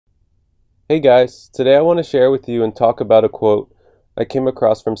Hey guys, today I want to share with you and talk about a quote I came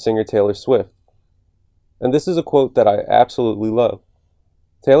across from singer Taylor Swift. And this is a quote that I absolutely love.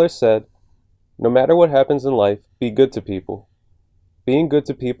 Taylor said, "No matter what happens in life, be good to people. Being good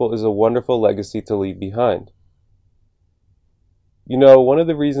to people is a wonderful legacy to leave behind." You know, one of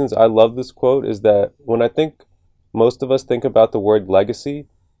the reasons I love this quote is that when I think most of us think about the word legacy,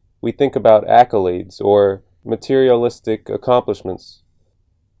 we think about accolades or materialistic accomplishments.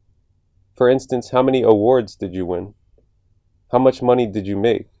 For instance, how many awards did you win? How much money did you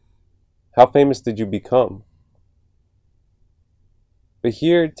make? How famous did you become? But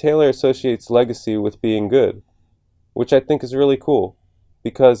here, Taylor associates legacy with being good, which I think is really cool,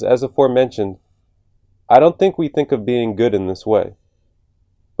 because as aforementioned, I don't think we think of being good in this way.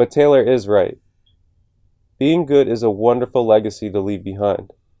 But Taylor is right. Being good is a wonderful legacy to leave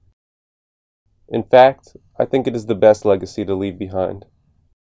behind. In fact, I think it is the best legacy to leave behind.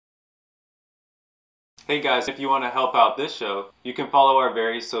 Hey guys, if you want to help out this show, you can follow our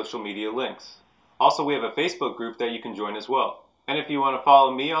various social media links. Also, we have a Facebook group that you can join as well. And if you want to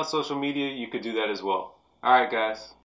follow me on social media, you could do that as well. Alright guys.